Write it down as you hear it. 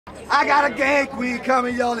I got a gang queen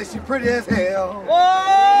coming, y'all, and she pretty as hell. Whoa!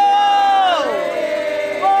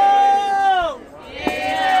 Whoa!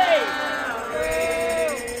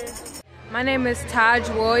 My name is Tahj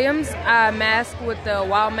Williams. I mask with the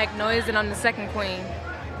Wild Magnolias, and I'm the second queen.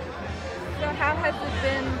 So how has it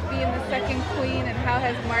been being the second queen, and how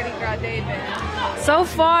has Mardi Gras Day been? So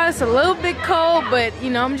far, it's a little bit cold, but you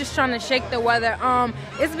know, I'm just trying to shake the weather.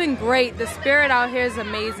 It's been great. The spirit out here is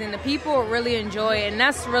amazing. The people really enjoy it, and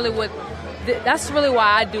that's really why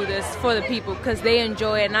I do this, for the people, because they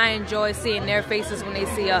enjoy it, and I enjoy seeing their faces when they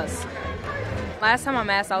see us. Last time I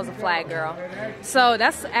masked, I was a flag girl. So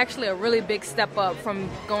that's actually a really big step up from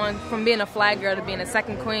going from being a flag girl to being a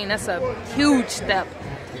second queen. That's a huge step.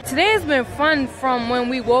 Today has been fun, from when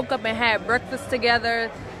we woke up and had breakfast together,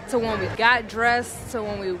 to when we got dressed, to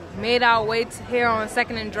when we made our way to here on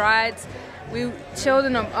 2nd and Dryades. We chilled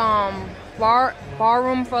in a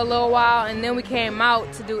barroom for a little while, and then we came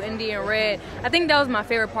out to do Indian Red. I think that was my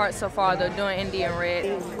favorite part so far, though, doing Indian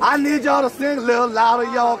Red. I need y'all to sing a little louder,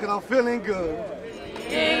 y'all, because I'm feeling good.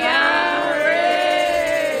 Indian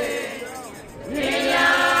Red,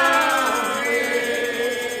 Indian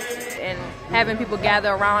Red. And having people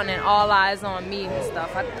gather around and all eyes on me and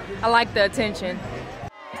stuff. I like the attention.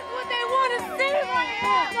 That's what they want to see right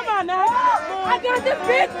now. Come on now. I got the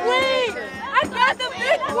big queen. I got the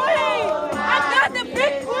big queen. I got the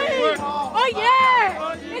big queen. Oh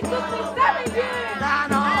yeah. It took me 7 years.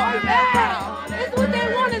 Oh yeah. It's what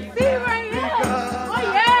they want to see right here. Oh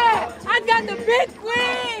yeah. I got the big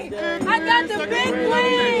queen. I got the big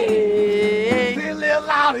queen. Sing a little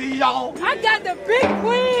louder, y'all. I got the big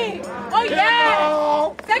queen. Oh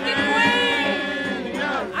yeah. Second queen.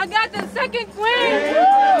 I got the second queen.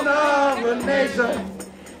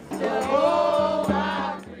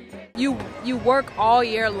 You work all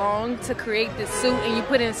year long to create this suit, and you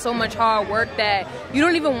put in so much hard work that you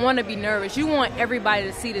don't even want to be nervous. You want everybody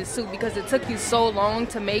to see this suit because it took you so long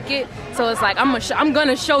to make it. So it's like, I'm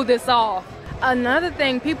gonna show this off. Another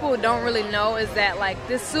thing people don't really know is that, like,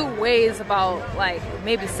 this suit weighs about like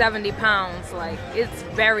maybe 70 pounds. Like, it's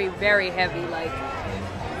very, very heavy, like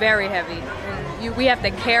very heavy. And we have to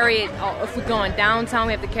carry it. If we're going downtown,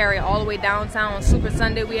 we have to carry it all the way downtown. On Super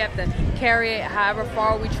Sunday, we have to carry it however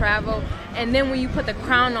far we travel. And then when you put the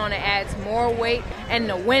crown on, it adds more weight, and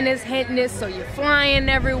the wind is hitting it, so you're flying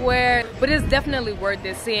everywhere. But it's definitely worth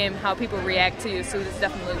it. Seeing how people react to your suit is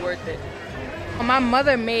definitely worth it. My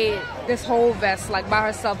mother made this whole vest, like, by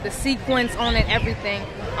herself, the sequins on it, everything.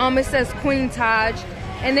 It says Queen Tahj.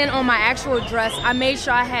 And then on my actual dress, I made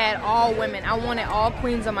sure I had all women. I wanted all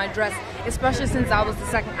queens on my dress, especially since I was the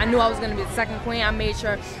second. I knew I was going to be the second queen. I made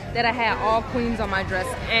sure that I had all queens on my dress.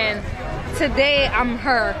 And today, I'm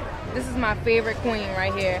her. This is my favorite queen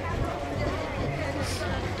right here.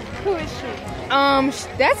 Who is she?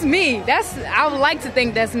 That's me. I would like to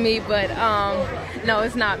think that's me, but no,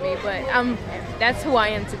 it's not me. But that's who I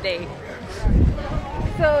am today.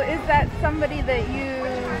 So is that somebody that you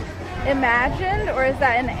imagined, or is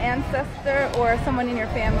that an ancestor or someone in your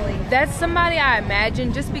family? That's somebody I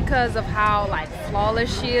imagined, just because of how, like, flawless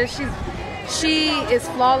she is. She is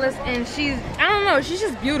flawless, and I don't know, she's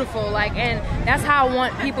just beautiful. Like, and that's how I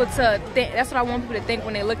want people to think. That's what I want people to think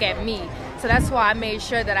when they look at me. So that's why I made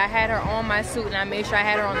sure that I had her on my suit, and I made sure I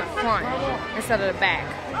had her on the front instead of the back.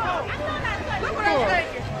 Cool.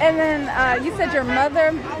 And then you said your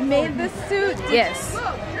mother made this suit? Yes.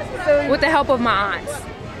 So, with the help of my aunts.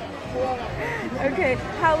 Okay.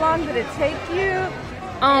 How long did it take you?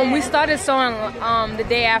 We started sewing the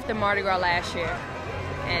day after Mardi Gras last year,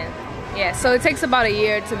 and yeah, so it takes about a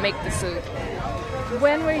year to make the suit.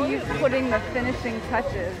 When were you putting the finishing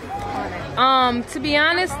touches on it? To be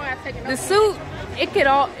honest, the suit,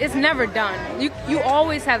 it's never done. You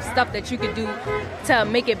always have stuff that you could do to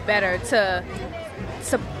make it better, to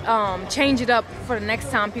change it up for the next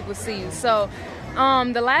time people see you. So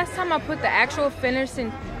the last time I put the actual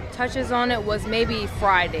finishing touches on it was maybe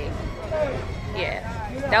Friday. Yeah,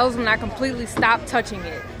 that was when I completely stopped touching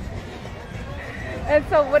it. And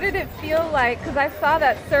so what did it feel like? Because I saw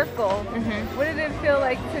that circle. Mm-hmm. What did it feel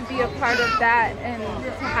like to be a part of that and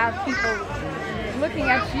to have people looking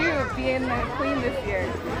at you being the queen this year?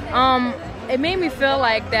 It made me feel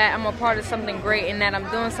like that I'm a part of something great and that I'm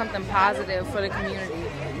doing something positive for the community.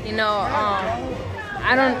 You know,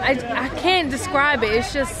 I can't describe it.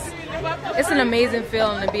 It's an amazing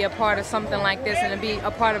feeling to be a part of something like this and to be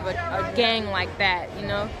a part of a gang like that, you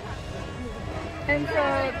know? And so,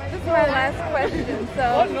 this is my last question.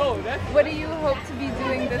 So, what do you hope to be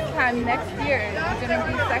doing this time next year? Are you going to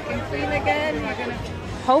be second queen again?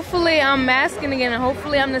 Hopefully I'm masking again, and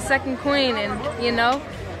hopefully I'm the second queen, and, you know,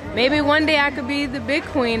 maybe one day I could be the big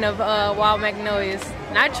queen of Wild Magnolias.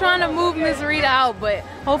 Not trying to move Miss Rita out, but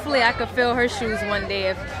hopefully I could fill her shoes one day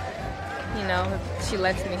if, you know, if she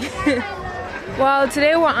lets me. Well,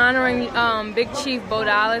 today we're honoring Big Chief Bo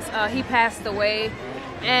Dallas. He passed away,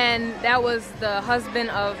 and that was the husband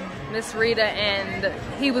of Miss Rita, and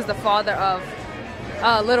he was the father of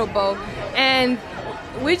Little Bo. And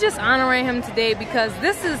we're just honoring him today because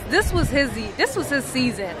this was his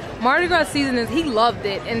season. Mardi Gras season he loved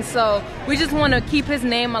it, and so we just want to keep his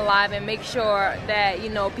name alive and make sure that, you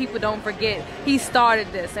know, people don't forget he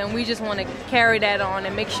started this, and we just want to carry that on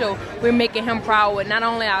and make sure we're making him proud with not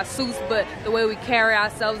only our suits but the way we carry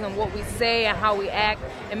ourselves and what we say and how we act,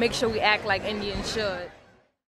 and make sure we act like Indians should.